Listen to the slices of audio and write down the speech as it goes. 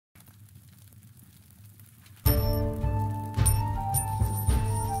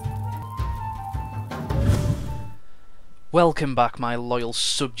Welcome back, my loyal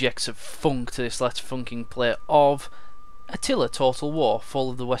subjects of funk, to this Let's Funking play of Attila Total War, fall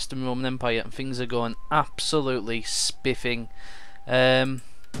of the Western Roman Empire, and things are going absolutely spiffing. Ooh,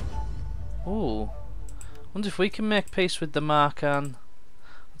 wonder if we can make peace with the Markan.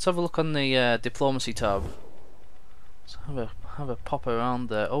 Let's have a look on the diplomacy tab. Let's have a pop around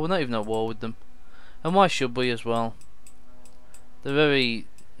there. Oh, we're not even at war with them, and why should we as well? They're very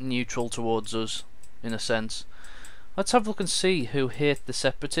neutral towards us, in a sense. Let's have a look and see who hate the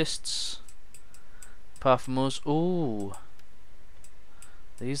separatists. Apart from us. Ooh.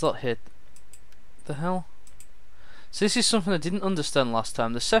 These lot hate. The hell? So this is something I didn't understand last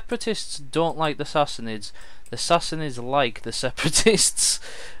time. The separatists don't like the Sassanids. The Sassanids like the separatists.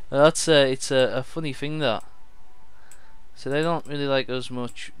 That's it's a funny thing, that. So they don't really like us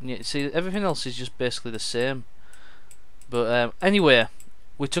much. See, everything else is just basically the same. But anyway,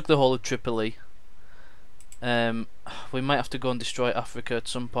 we took the whole of Tripoli. We might have to go and destroy Africa at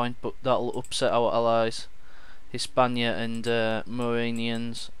some point, but that'll upset our allies, Hispania and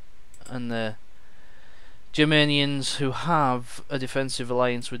Moranians, and the Germanians, who have a defensive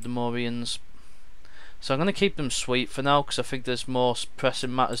alliance with the Mauryaans. So I'm going to keep them sweet for now, because I think there's more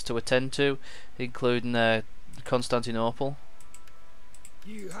pressing matters to attend to, including Constantinople.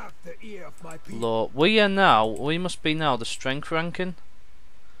 You have the ear of my people. Lord, we must be now the strength ranking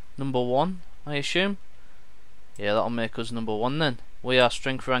number 1, I assume. Yeah, that'll make us number 1 then. We are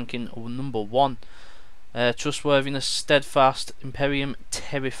strength ranking number 1. Trustworthiness, steadfast, Imperium,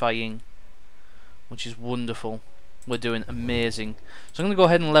 terrifying, which is wonderful. We're doing amazing. So I'm going to go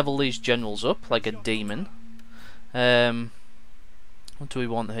ahead and level these generals up like a demon. What do we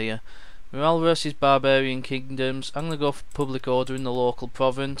want here? Morale versus barbarian kingdoms. I'm going to go for public order in the local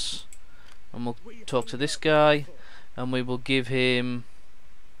province, and we'll talk to this guy, and we will give him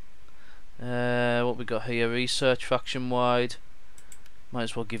what we got here, research faction wide. Might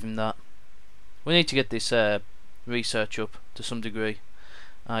as well give him that. We need to get this research up to some degree,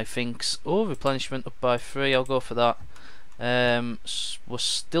 I think. Oh, replenishment up by 3, I'll go for that. We're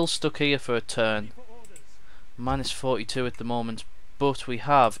still stuck here for a turn, minus 42 at the moment, but we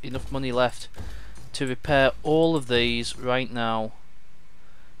have enough money left to repair all of these right now.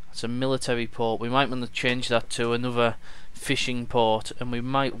 It's a military port. We might want to change that to another fishing port, and we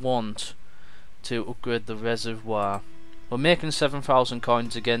might want to upgrade the reservoir. We're making 7,000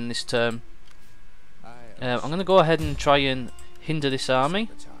 coins again this term. I'm going to go ahead and try and hinder this army.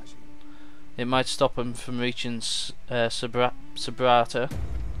 It might stop them from reaching Sabrata,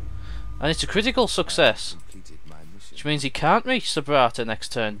 and it's a critical success, which means he can't reach Sabrata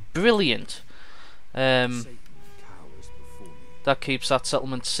next turn. Brilliant. That keeps that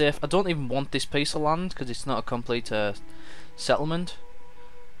settlement safe. I don't even want this piece of land because it's not a complete settlement.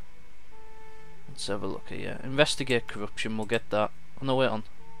 Let's have a look here. Investigate corruption, we'll get that. Oh no, wait on.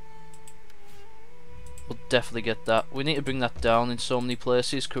 We'll definitely get that. We need to bring that down in so many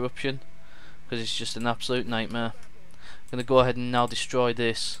places, corruption, because it's just an absolute nightmare. I'm going to go ahead and now destroy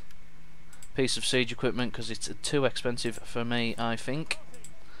this piece of siege equipment because it's too expensive for me, I think.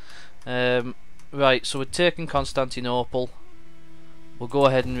 Right, so we're taking Constantinople. We'll go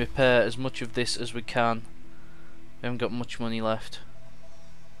ahead and repair as much of this as we can. We haven't got much money left.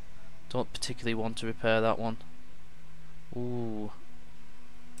 Don't particularly want to repair that one. Ooh.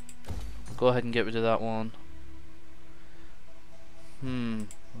 Go ahead and get rid of that one.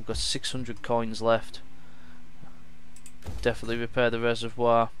 We've got 600 coins left. Definitely repair the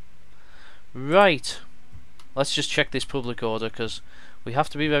reservoir. Right. Let's just check this public order, because we have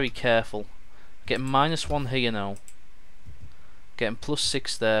to be very careful. Getting -1 here now. Getting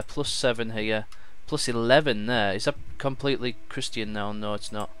 +6 there, +7 here, +11 there. Is that completely Christian now? No,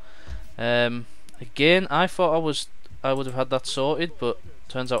 it's not. Again, I thought I would have had that sorted, but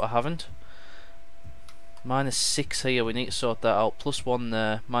turns out I haven't. -6 here, we need to sort that out. +1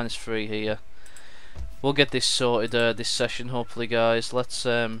 there, -3 here. We'll get this sorted this session, hopefully, guys. Let's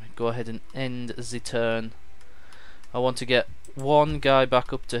go ahead and end the turn. I want to get one guy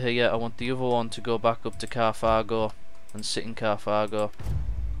back up to here. I want the other one to go back up to Carthago and sit in Carthago.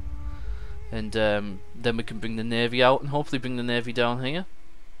 And then we can bring the navy out and hopefully bring the navy down here.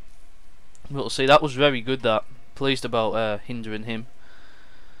 We'll see. That was very good, that. Pleased about hindering him.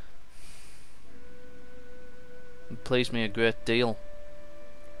 It pleased me a great deal.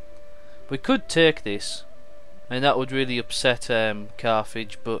 We could take this, and that would really upset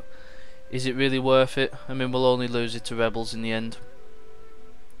Carthage, but is it really worth it? I mean, we'll only lose it to rebels in the end.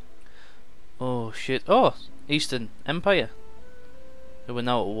 Oh shit. Oh, Eastern Empire, who we're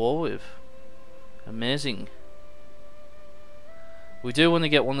now at war with. Amazing. We do want to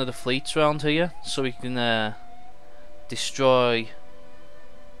get one of the fleets around here so we can destroy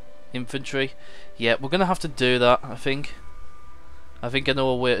infantry. Yeah, we're gonna have to do that, I think. I think I know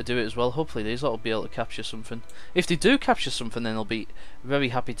a way to do it as well. Hopefully these lot will be able to capture something. If they do capture something, then I'll be very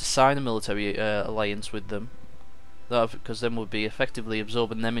happy to sign a military alliance with them. Because then we'll be effectively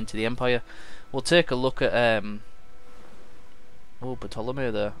absorbing them into the Empire. We'll take a look at oh,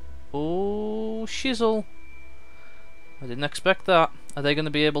 Ptolemy there. Oh, shizzle. I didn't expect that. Are they going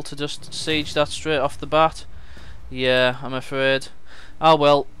to be able to just siege that straight off the bat? Yeah, I'm afraid. Ah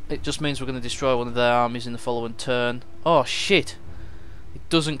well, it just means we're going to destroy one of their armies in the following turn. Oh shit! It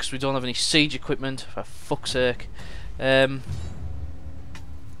doesn't, because we don't have any siege equipment, for fuck's sake.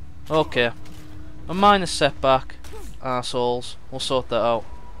 Okay. A minor setback, arseholes. We'll sort that out.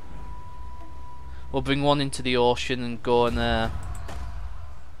 We'll bring one into the ocean and go and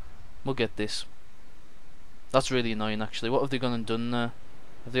we'll get this. That's really annoying actually. What have they gone and done there?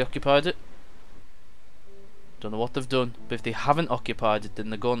 Have they occupied it? Don't know what they've done, but if they haven't occupied it, then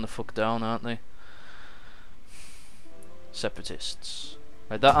they're going the fuck down, aren't they? Separatists.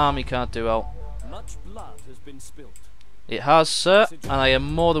 Right, that army can't do out. Much blood has been spilt. It has, sir, and I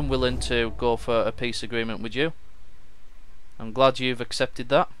am more than willing to go for a peace agreement with you. I'm glad you've accepted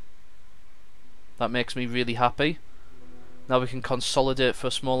that. That makes me really happy. Now we can consolidate for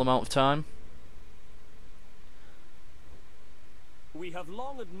a small amount of time. We have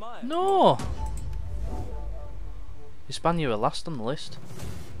long admired. No! Hispania are last on the list.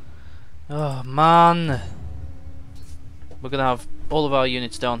 Oh man! We're gonna have all of our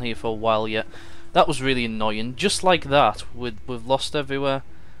units down here for a while yet. That was really annoying. Just like that, we've lost everywhere.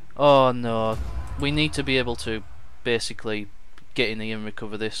 Oh no. We need to be able to basically get in here and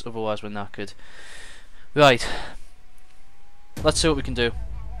recover this, otherwise we're knackered. Right. Let's see what we can do.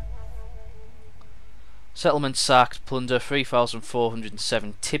 Settlement sacked, plunder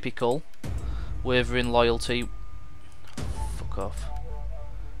 3,407. Typical. Wavering loyalty. Fuck off.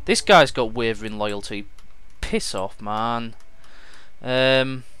 This guy's got wavering loyalty. Piss off, man.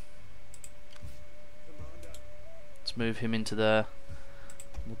 Let's move him into there.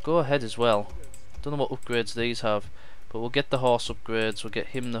 We'll go ahead as well. Don't know what upgrades these have, but we'll get the horse upgrades. We'll get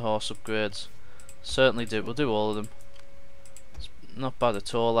him the horse upgrades. Certainly do. We'll do all of them. It's not bad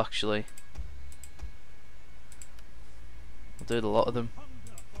at all, actually. We'll do a lot of them.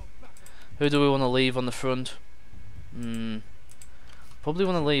 Who do we want to leave on the front? Probably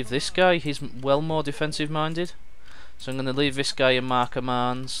want to leave this guy. He's well more defensive minded. So I'm going to leave this guy in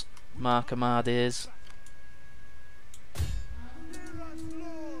Marcoman's. Marcomades.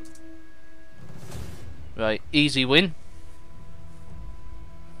 Right, easy win.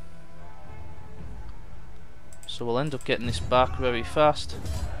 So we'll end up getting this back very fast.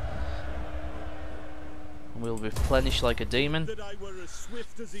 And we'll replenish like a demon.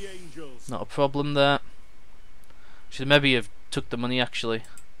 Not a problem there. Should maybe have took the money actually.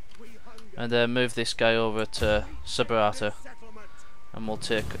 And move this guy over to Sabrata. And we'll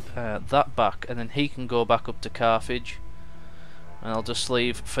take that back. And then he can go back up to Carthage. And I'll just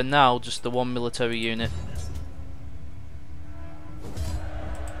leave, for now, just the one military unit.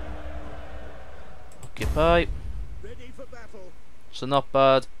 Occupy. So not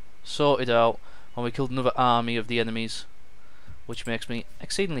bad. Sorted out. And we killed another army of the enemies. Which makes me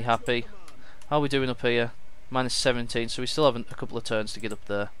exceedingly happy. How are we doing up here? Minus 17, so we still have a couple of turns to get up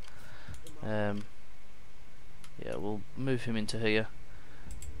there. Yeah, we'll move him into here.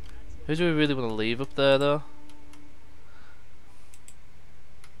 Who do we really want to leave up there, though?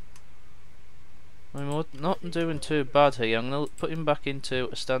 I mean, we're not doing too bad here. I'm going to put him back into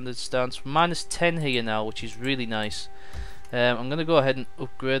a standard stance. Minus 10 here now, which is really nice. I'm going to go ahead and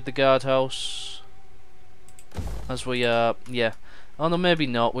upgrade the guardhouse. As we are, yeah. Oh no, maybe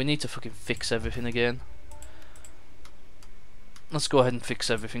not. We need to fucking fix everything again. Let's go ahead and fix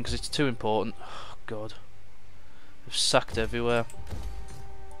everything because it's too important. Oh god. We've sacked everywhere.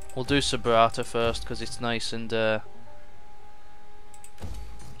 We'll do Sabrata first because it's nice and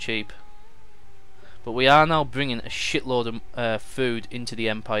cheap. But we are now bringing a shitload of food into the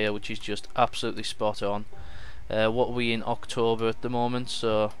Empire, which is just absolutely spot on. What are we in October at the moment?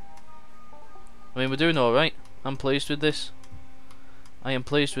 So, I mean, we're doing alright. I'm pleased with this. I am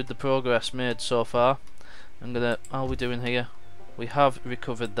pleased with the progress made so far. I'm gonna. How are we doing here? We have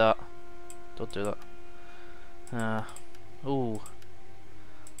recovered that. Don't do that. Ooh.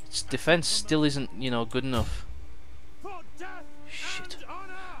 Its defense still isn't, you know, good enough. Shit.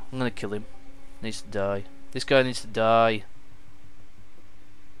 I'm gonna kill him. Needs to die. This guy needs to die.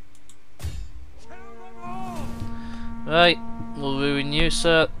 Right, we'll ruin you,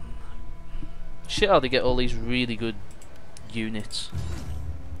 sir. Shit, how they get all these really good units.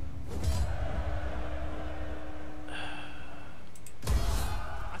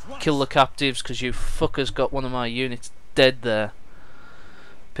 kill the captives because you fuckers got one of my units dead there.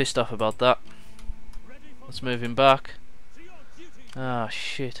 Pissed off about that. Let's move him back. Ah,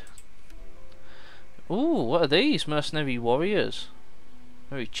 shit. Ooh, what are these? Mercenary warriors.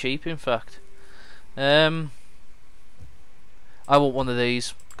 Very cheap, in fact. I want one of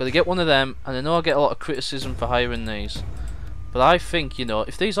these. Gotta get one of them, and I know I get a lot of criticism for hiring these. But I think, you know,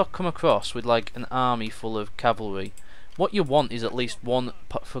 if these all come across with like an army full of cavalry, what you want is at least one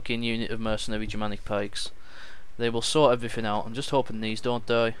fucking unit of mercenary Germanic pikes. They will sort everything out. I'm just hoping these don't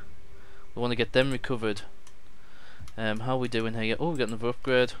die. We want to get them recovered. How are we doing here? Oh, we got another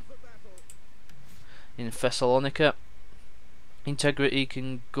upgrade. In Thessalonica, integrity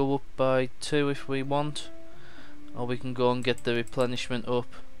can go up by 2 if we want, or we can go and get the replenishment up,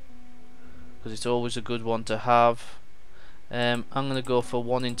 because it's always a good one to have. I'm going to go for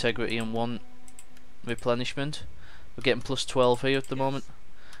 1 integrity and 1 replenishment. We're getting plus 12 here at the moment,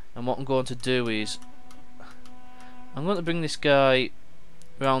 and what I'm going to do is I'm going to bring this guy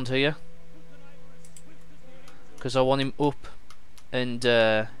round here, because I want him up and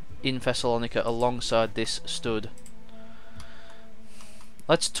in Thessalonica alongside this stud.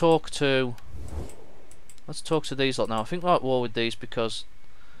 Let's talk to these lot now. I think we're at war with these because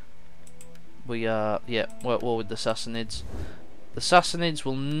we are, yeah, we're at war with the Sassanids. The Sassanids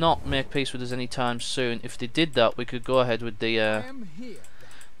will not make peace with us anytime soon. If they did that, we could go ahead with the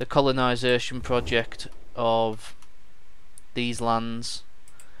colonization project of these lands.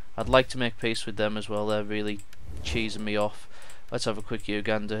 I'd like to make peace with them as well. They're really cheesing me off. Let's have a quick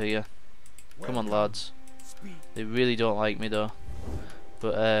Uganda here. Come on, lads. They really don't like me though.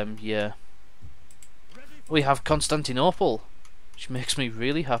 But yeah. We have Constantinople, which makes me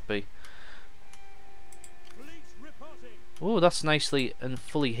really happy. Oh, that's nicely and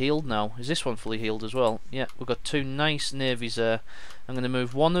fully healed now. Is this one fully healed as well? Yeah, we've got 2 nice navies there. I'm going to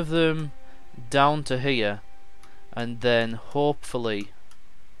move one of them down to here, and then hopefully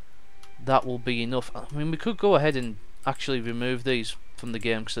that will be enough. I mean, we could go ahead and actually remove these from the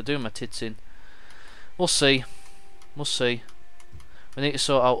game because they're doing my tits in. We'll see. We'll see. We need to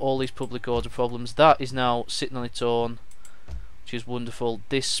sort out all these public order problems. That is now sitting on its own, which is wonderful.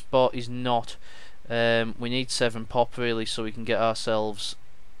 This spot is not. We need 7 pop really, so we can get ourselves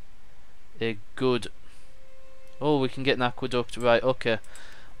a good. Oh, we can get an aqueduct, right? Okay.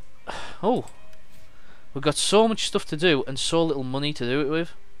 Oh, we've got so much stuff to do and so little money to do it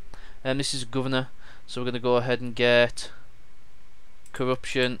with. And this is governor, so we're going to go ahead and get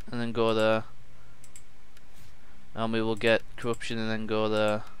corruption and then go there. And we will get corruption and then go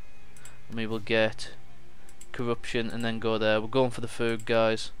there. And we will get corruption and then go there. We're going for the food,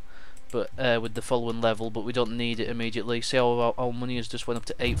 guys, but with the following level, but we don't need it immediately. See how our money has just went up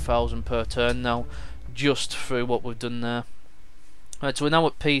to 8,000 per turn now, just through what we've done there. Right, so we're now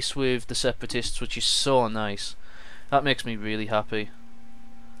at peace with the separatists, which is so nice. That makes me really happy.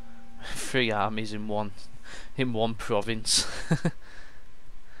 3 armies in one province.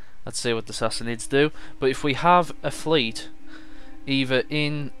 Let's see what the Sassanids do. But if we have a fleet either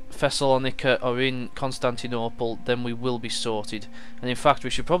in Thessalonica or in Constantinople, then we will be sorted. And in fact,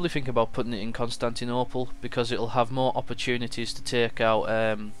 we should probably think about putting it in Constantinople, because it'll have more opportunities to take out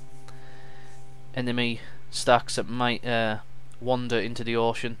enemy stacks that might wander into the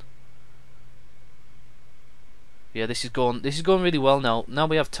ocean. Yeah, this is going really well now. Now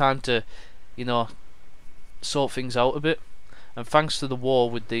we have time to, you know, sort things out a bit. And thanks to the war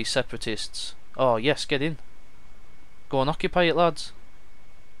with the separatists. Oh yes, get in. Go and occupy it, lads.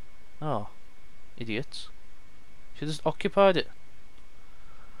 Oh, idiots. Should have just occupied it.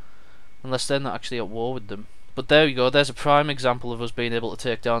 Unless they're not actually at war with them. But there you go, there's a prime example of us being able to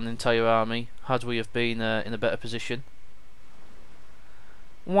take down the entire army, had we have been in a better position.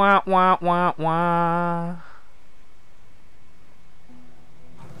 Wah wah wah wah.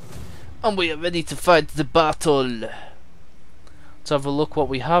 And we are ready to fight the battle. Let's have a look what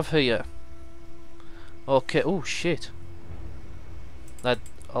we have here. Okay, oh shit. That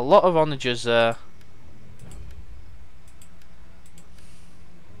a lot of onagers there.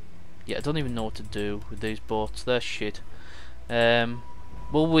 Yeah, I don't even know what to do with these boats. They're shit. We'll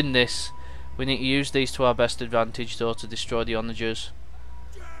win this. We need to use these to our best advantage though, to destroy the onagers.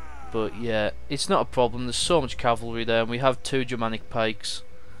 But yeah, it's not a problem. There's so much cavalry there, and we have 2 Germanic pikes.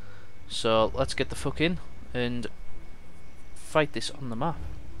 So let's get the fuck in and fight this on the map.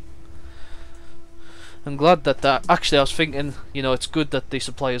 I'm glad that actually I was thinking, you know, it's good that they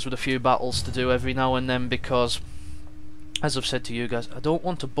supply us with a few battles to do every now and then, because as I've said to you guys, I don't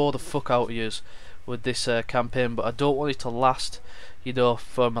want to bore the fuck out of yous with this campaign, but I don't want it to last, you know,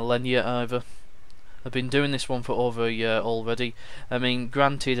 for millennia either. I've been doing this one for over a year already. I mean,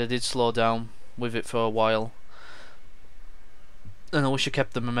 granted, I did slow down with it for a while, and I wish I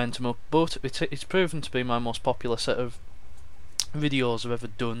kept the momentum up, but it's proven to be my most popular set of videos I've ever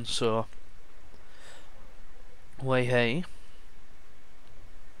done, so way hey.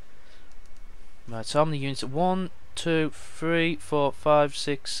 Right, so how many units? 1, 2, 3, 4, 5,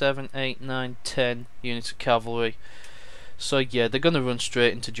 6, 7, 8, 9, 10 units of cavalry. So yeah, they're going to run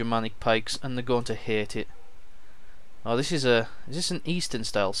straight into Germanic pikes, and they're going to hate it. Oh, is this an Eastern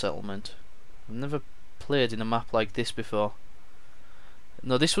style settlement? I've never played in a map like this before.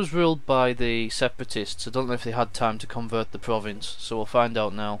 No, this was ruled by the separatists. I don't know if they had time to convert the province, so we'll find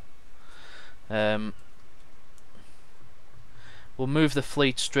out now. We'll move the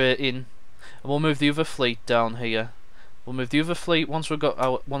fleet straight in, and we'll move the other fleet down here. We'll move the other fleet once we've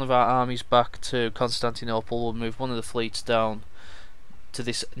got one of our armies back to Constantinople. We'll move one of the fleets down to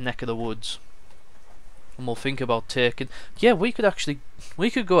this neck of the woods, and we'll think about taking. Yeah, we could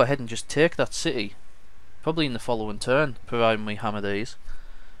go ahead and just take that city, probably in the following turn, providing we hammer these,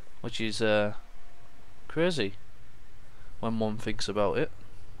 which is crazy when one thinks about it.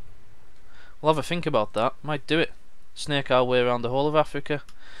 We'll have a think about that. Might do it. Snake our way around the whole of Africa.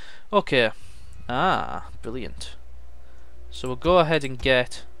 Okay. Ah, brilliant. So we'll go ahead and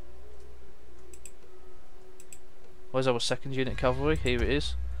get. Where's our second unit cavalry? Here it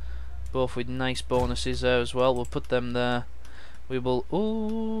is. Both with nice bonuses there as well. We'll put them there. We will.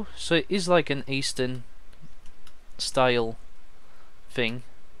 Ooh, so it is like an Eastern style thing.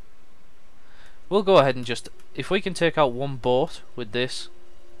 We'll go ahead and just, if we can take out one boat with this,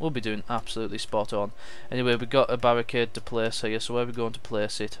 we'll be doing absolutely spot on. Anyway, we've got a barricade to place here, so where are we going to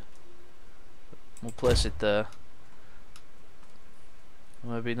place it? We'll place it there.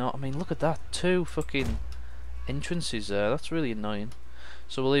 Maybe not. I mean, look at that. 2 fucking entrances there. That's really annoying.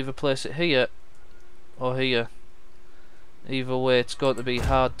 So we'll either place it here or here. Either way, it's going to be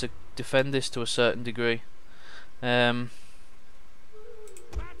hard to defend this to a certain degree. Go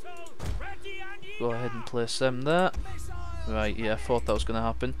ahead and place them there. Right, yeah, I thought that was going to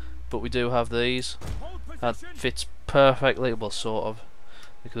happen. But we do have these. That fits perfectly. Well, sort of.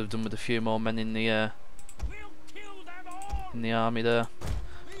 We could have done with a few more men in the army there.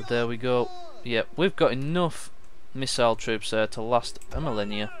 But there we go. Yep, we've got enough missile troops there to last a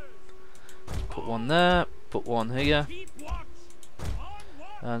millennia. Put one there, put one here.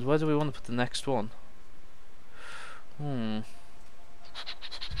 And where do we want to put the next one?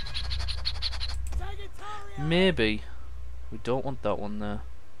 Maybe we don't want that one there.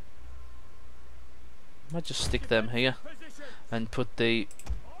 Might just stick them here and put the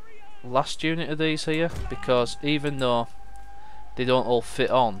last unit of these here, because even though they don't all fit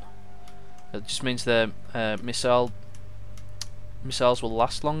on, it just means their missiles will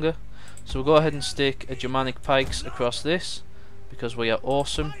last longer. So we'll go ahead and stick a Germanic pikes across this, because we are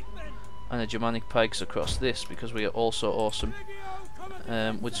awesome, and a Germanic pikes across this, because we are also awesome,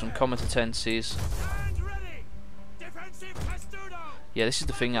 with some comitatenses. Yeah, this is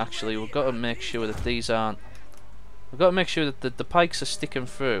the thing actually, we've got to make sure that these aren't, we've got to make sure that the pikes are sticking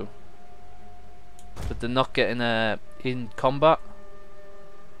through, but they're not getting in combat.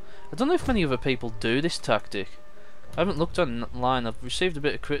 I don't know if many other people do this tactic. I haven't looked online. I've received a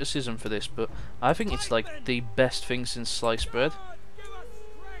bit of criticism for this, but I think it's like the best thing since sliced bread.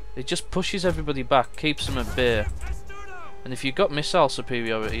 It just pushes everybody back, keeps them at bay, and if you've got missile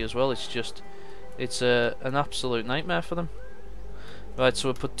superiority as well, it's an absolute nightmare for them. Right, so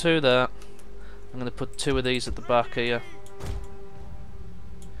we'll put 2 there. I'm going to put 2 of these at the back here,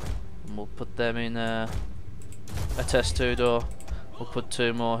 and we'll put them in a testudo. We'll put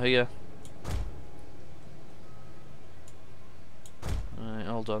 2 more here. Alright,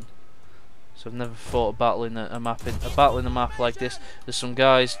 hold on. So I've never fought a battle in a map like this. There's some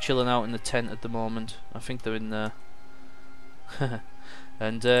guys chilling out in the tent at the moment. I think they're in there.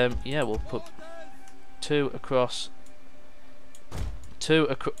 And yeah, we'll put 2 across. 2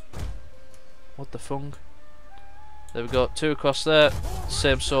 across. What the fung? There we go. 2 across there.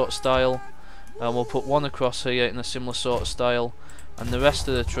 Same sort of style. And we'll put 1 across here in a similar sort of style. And the rest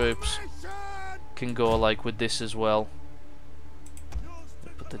of the troops can go like with this as well.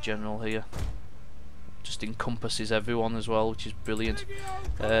 Put the general here. Just encompasses everyone as well, which is brilliant.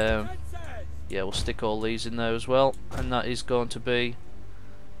 Yeah, we'll stick all these in there as well, and that is going to be.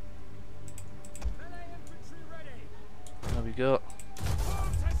 There we go.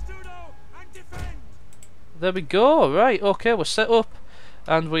 There we go. Right, okay, we're set up,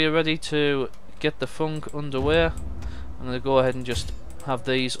 and we are ready to get the funk underway. I'm going to go ahead and just have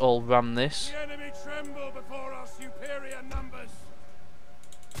these all ram this.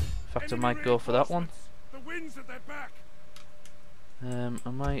 In fact, I might go for that one. wind's at their back. I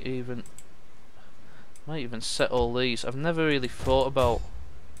might even set all these. I've never really thought about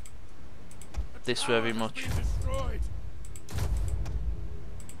this very much.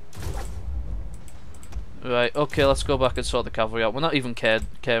 Right, okay, let's go back and sort the cavalry out. We're not even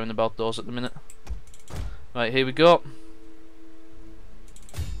caring about those at the minute. Right, here we go.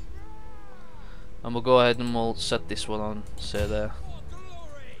 And we'll go ahead and we'll set this one on, say there.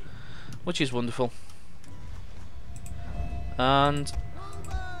 Which is wonderful. And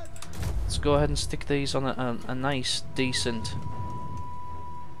let's go ahead and stick these on a nice, decent...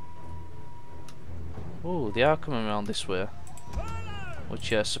 Oh, they are coming around this way.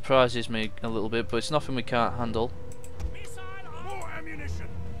 Which surprises me a little bit, but it's nothing we can't handle. More ammunition!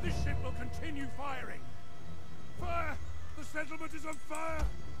 This ship will continue firing! Fire! The settlement is on fire!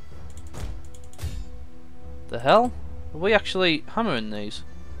 The hell? Are we actually hammering these?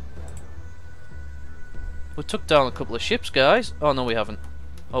 We took down a couple of ships, guys. Oh no, we haven't.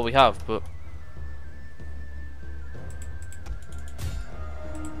 Oh, we have, but...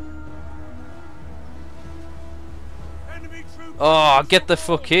 Oh, get the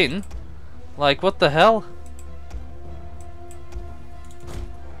fuck in! Like, what the hell?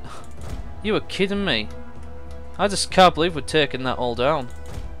 You were kidding me. I just can't believe we're taking that all down.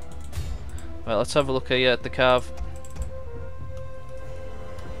 Right, let's have a look here at the cav.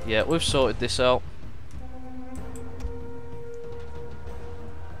 Yeah, we've sorted this out.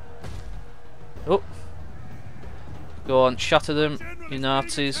 Oh. Go on, shatter them, you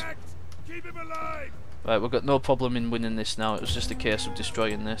Nazis. Right, we've got no problem in winning this now. It was just a case of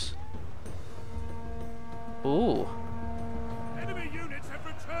destroying this. Ooh.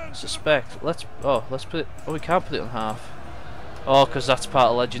 Suspect. Let's put it. Oh, we can't put it on half. Oh, because that's part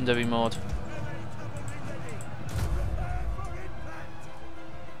of legendary mode.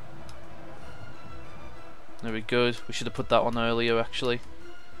 Very good. We should have put that on earlier, actually.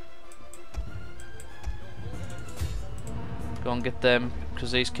 Go and get them,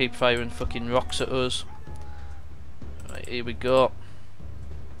 because these keep firing fucking rocks at us. Right, here we go.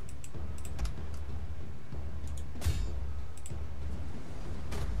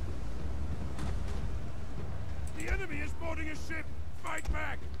 The enemy is boarding a ship. Fight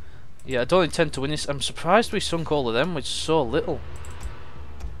back. Yeah, I don't intend to win this. I'm surprised we sunk all of them with so little.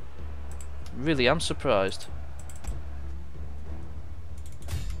 Really am surprised.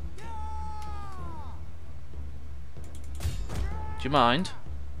 Do you mind?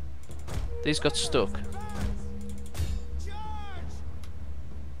 These got stuck.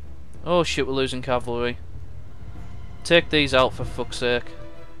 Oh shit, we're losing cavalry. Take these out for fuck's sake.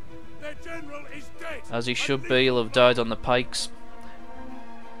 Their general is dead. As he should be, he'll have died on the pikes.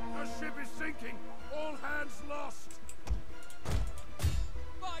 The ship is sinking. All hands lost.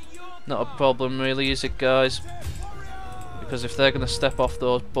 Not a problem really, is it, guys? Because if they're going to step off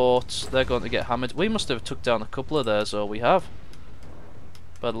those boats, they're going to get hammered. We must have took down a couple of theirs, or we have.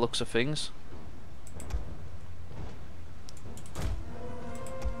 By the looks of things.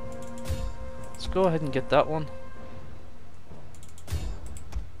 Let's go ahead and get that one.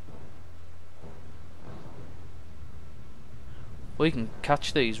 We can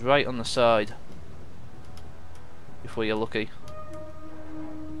catch these right on the side if we're lucky.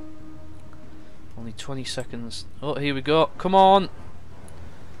 Only 20 seconds. Oh, here we go. Come on.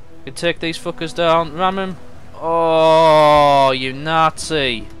 We can take these fuckers down. Ram him. Oh, you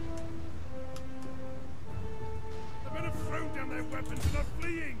Nazi. The men have thrown down their weapons and are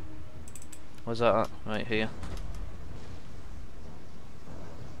fleeing. Where's that at? Right here.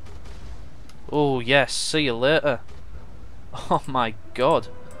 Oh, yes. See you later. Oh my god.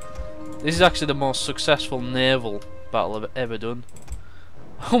 This is actually the most successful naval battle I've ever done.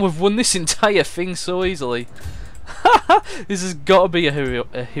 Oh, we've won this entire thing so easily. This has got to be a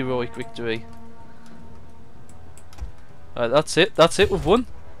heroic victory. Right, that's it, we've won.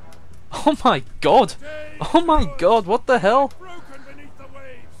 Oh my god. Oh my god, what the hell?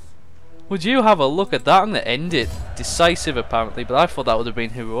 Would you have a look at that? I'm going to end it. Decisive apparently, but I thought that would have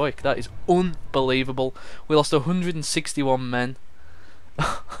been heroic. That is unbelievable. We lost 161 men.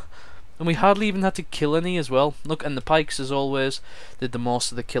 And we hardly even had to kill any as well. Look, and the pikes as always did the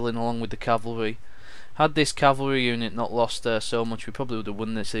most of the killing along with the cavalry. Had this cavalry unit not lost so much, we probably would have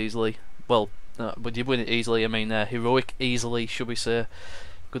won this easily. Well, would you win it easily? I mean, heroic easily, should we say.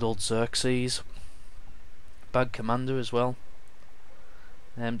 Good old Xerxes. Bad commander as well.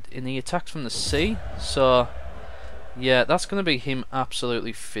 And he attacked from the sea, so yeah, that's going to be him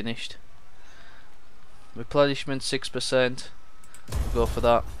absolutely finished. Replenishment 6%. Go for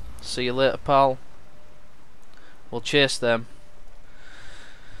that. See you later, pal. We'll chase them.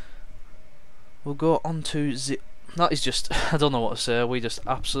 we'll go on to the... That is just... I don't know what to say. We just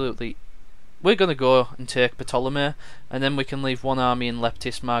absolutely... We're going to go and take Ptolemy, and then we can leave one army in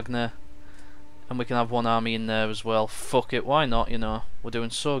Leptis Magna, and we can have one army in there as well. Fuck it, why not, you know? We're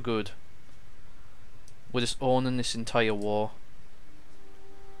doing so good. We're just owning this entire war.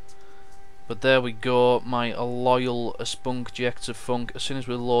 But there we go, my loyal Spunk Jects of Funk. As soon as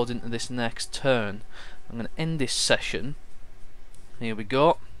we load into this next turn, I'm going to end this session. Here we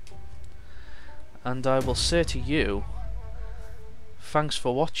go. And I will say to you, thanks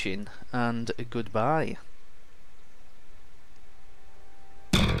for watching, and goodbye.